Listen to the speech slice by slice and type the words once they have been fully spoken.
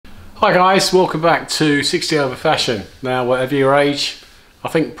Hi guys, welcome back to 60 Over Fashion. Now whatever your age, I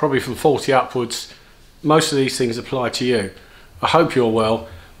think probably from 40 upwards, most of these things apply to you. I hope you're well.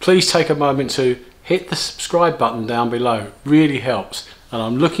 Please take a moment to hit the subscribe button down below, really helps. And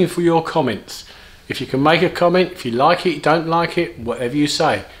I'm looking for your comments. If you can make a comment, if you like it, don't like it, whatever you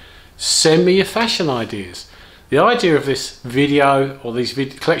say, send me your fashion ideas. The idea of this video, or these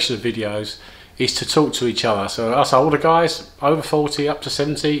collection of videos, is to talk to each other. So us older guys, over 40, up to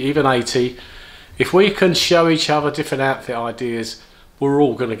 70, even 80, if we can show each other different outfit ideas, we're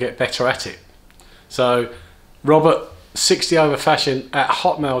all going to get better at it. So Robert,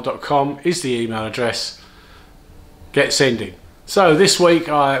 60overfashion@hotmail.com is the email address. Get sending. So this week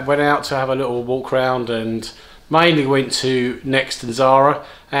I went out to have a little walk around and mainly went to Next and Zara,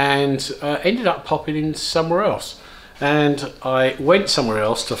 and ended up popping in somewhere else. And I went somewhere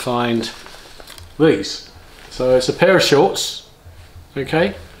else to find these. So it's a pair of shorts,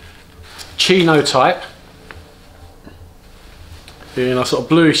 okay, chino type, in a sort of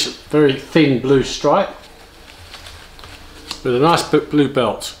bluish, very thin blue stripe, with a nice blue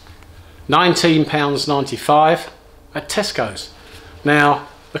belt. £19.95 at Tesco's. Now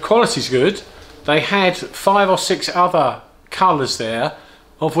the quality's good. They had 5 or 6 other colours there,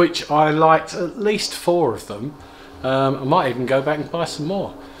 of which I liked at least 4 of them. I might even go back and buy some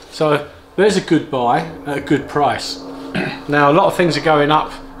more. So there's a good buy at a good price. Now a lot of things are going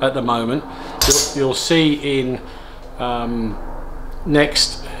up at the moment. You'll see in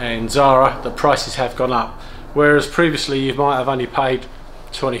Next and Zara the prices have gone up, whereas previously you might have only paid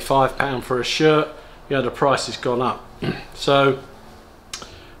 £25 for a shirt. You know, the price has gone up. So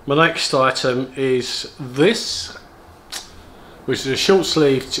my next item is this, which is a short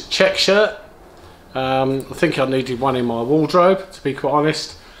sleeve check shirt. I think I needed one in my wardrobe, to be quite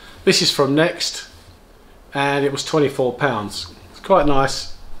honest. This is from Next, and it was £24. It's quite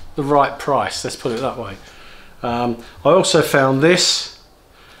nice, the right price, let's put it that way. I also found this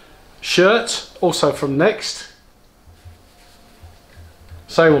shirt, also from Next.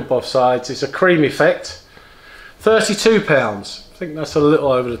 Same on both sides. It's a cream effect, £32. I think that's a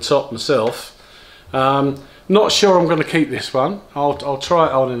little over the top myself. Not sure I'm going to keep this one. I'll try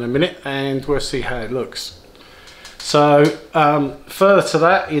it on in a minute and we'll see how it looks. So further to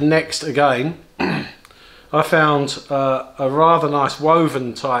that, in Next again, I found a rather nice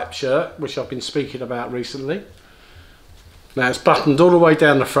woven type shirt, which I've been speaking about recently. Now it's buttoned all the way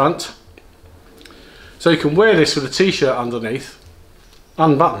down the front, so you can wear this with a t-shirt underneath,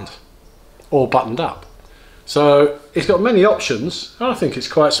 unbuttoned or buttoned up. So it's got many options. I think it's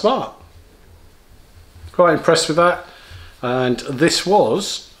quite smart. Quite impressed with that. And this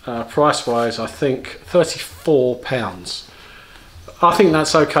was price wise, I think £34. I think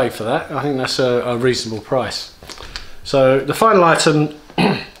that's okay for that. I think that's a reasonable price. So the final item,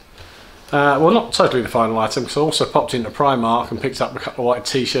 well, not totally the final item, because I also popped into Primark and picked up a couple of white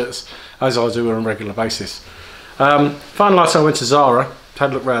t-shirts, as I do on a regular basis. Final item, I went to Zara, had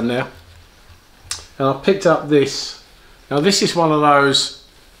a look around there, and I picked up this. Now this is one of those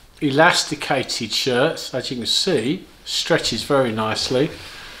elasticated shirts, as you can see, stretches very nicely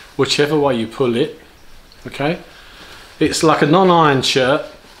whichever way you pull it. Okay, it's like a non-iron shirt.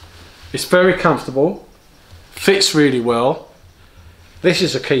 It's very comfortable, fits really well. This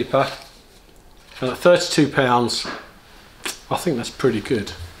is a keeper, and at £32 I think that's pretty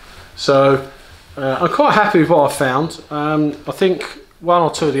good. So I'm quite happy with what I found. I think 1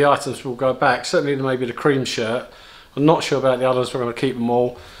 or 2 of the items will go back, certainly maybe the cream shirt. I'm not sure about the others. We're going to keep them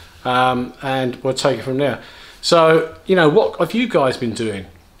all, and we'll take it from there. So, you know, what have you guys been doing?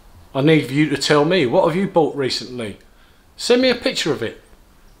 I need you to tell me, what have you bought recently? Send me a picture of it.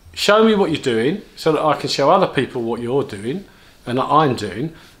 Show me what you're doing so that I can show other people what you're doing and that I'm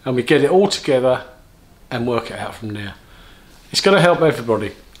doing, and we get it all together and work it out from there. It's going to help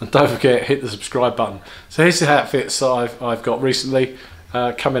everybody. And don't forget, hit the subscribe button. So here's the outfits that I've got recently,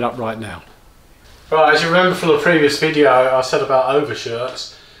 coming up right now. Right, as you remember from the previous video, I said about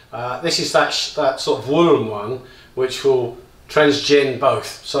overshirts. This is that sort of woolen one, which will transgen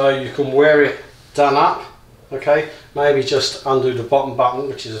both. So you can wear it done up, okay? Maybe just undo the bottom button,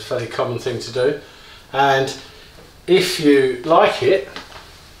 which is a fairly common thing to do. And if you like it,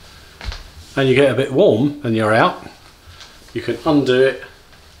 and you get a bit warm and you're out, you can undo it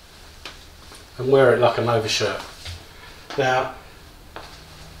and wear it like an overshirt. Now,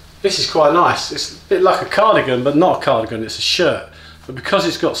 this is quite nice. It's a bit like a cardigan, but not a cardigan, it's a shirt. But because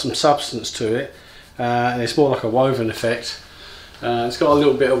it's got some substance to it, and it's more like a woven effect, it's got a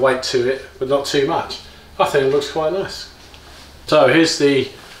little bit of weight to it, but not too much. I think it looks quite nice. So here's the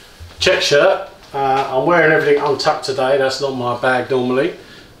check shirt. I'm wearing everything untucked today. That's not my bag normally.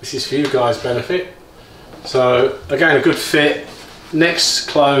 this is for you guys' benefit. So again, a good fit. Next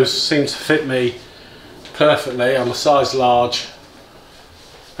clothes seem to fit me perfectly. I'm a size large,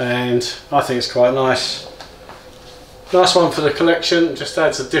 and I think it's quite nice. Nice one for the collection. Just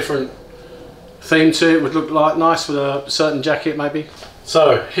adds a different theme to it. Would look like nice with a certain jacket maybe.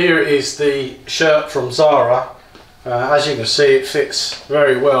 So here is the shirt from Zara. As you can see, it fits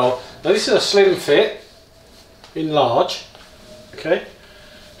very well. Now this is a slim fit in large, okay,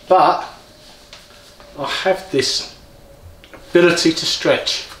 but I have this ability to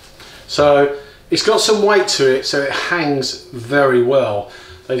stretch, so it's got some weight to it, so it hangs very well.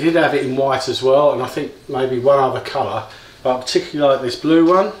 They did have it in white as well, and I think maybe one other colour, but I particularly like this blue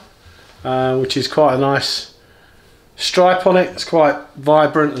one, which is quite a nice stripe on it. It's quite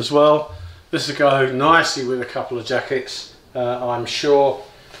vibrant as well. This will go nicely with a couple of jackets, I'm sure,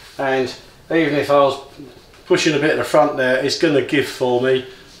 and even if I was pushing a bit at the front there, it's going to give for me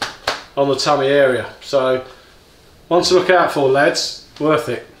on the tummy area. So one to look out for, lads, worth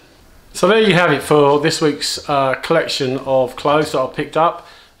it. So there you have it for this week's collection of clothes that I picked up.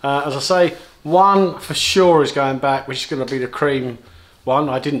 As I say, one for sure is going back, which is going to be the cream one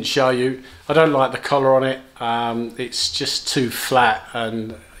I didn't show you. I don't like the collar on it. It's just too flat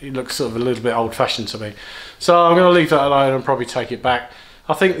and it looks sort of a little bit old-fashioned to me. So I'm going to leave that alone and probably take it back.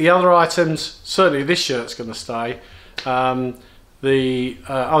 I think the other items, certainly this shirt's going to stay. The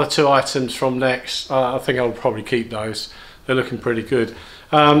other two items from Next, I think I'll probably keep those. They're looking pretty good.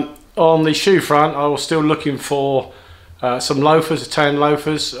 On the shoe front, I was still looking for some loafers, tan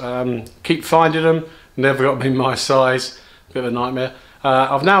loafers. Keep finding them, never got them in my size, bit of a nightmare.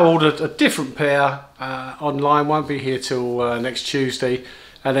 I've now ordered a different pair online, won't be here till next Tuesday,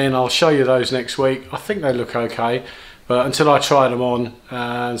 and then I'll show you those next week. I think they look okay, but until I try them on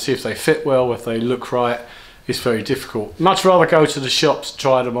and see if they fit well, if they look right, it's very difficult. Much rather go to the shops,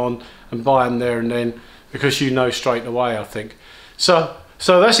 try them on and buy them there and then, because you know straight away, I think. So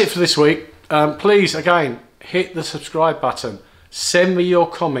that's it for this week. Please, again, hit the subscribe button. Send me your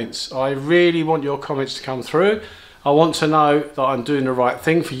comments. I really want your comments to come through. I want to know that I'm doing the right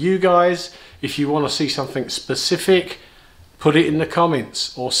thing for you guys. If you want to see something specific, put it in the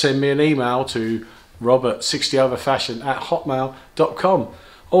comments or send me an email to robert60overfashion@hotmail.com.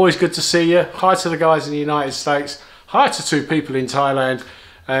 Always good to see you. Hi to the guys in the United States. Hi to 2 people in Thailand.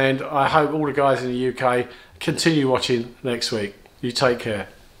 And I hope all the guys in the UK continue watching next week. You take care.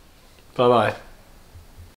 Bye bye.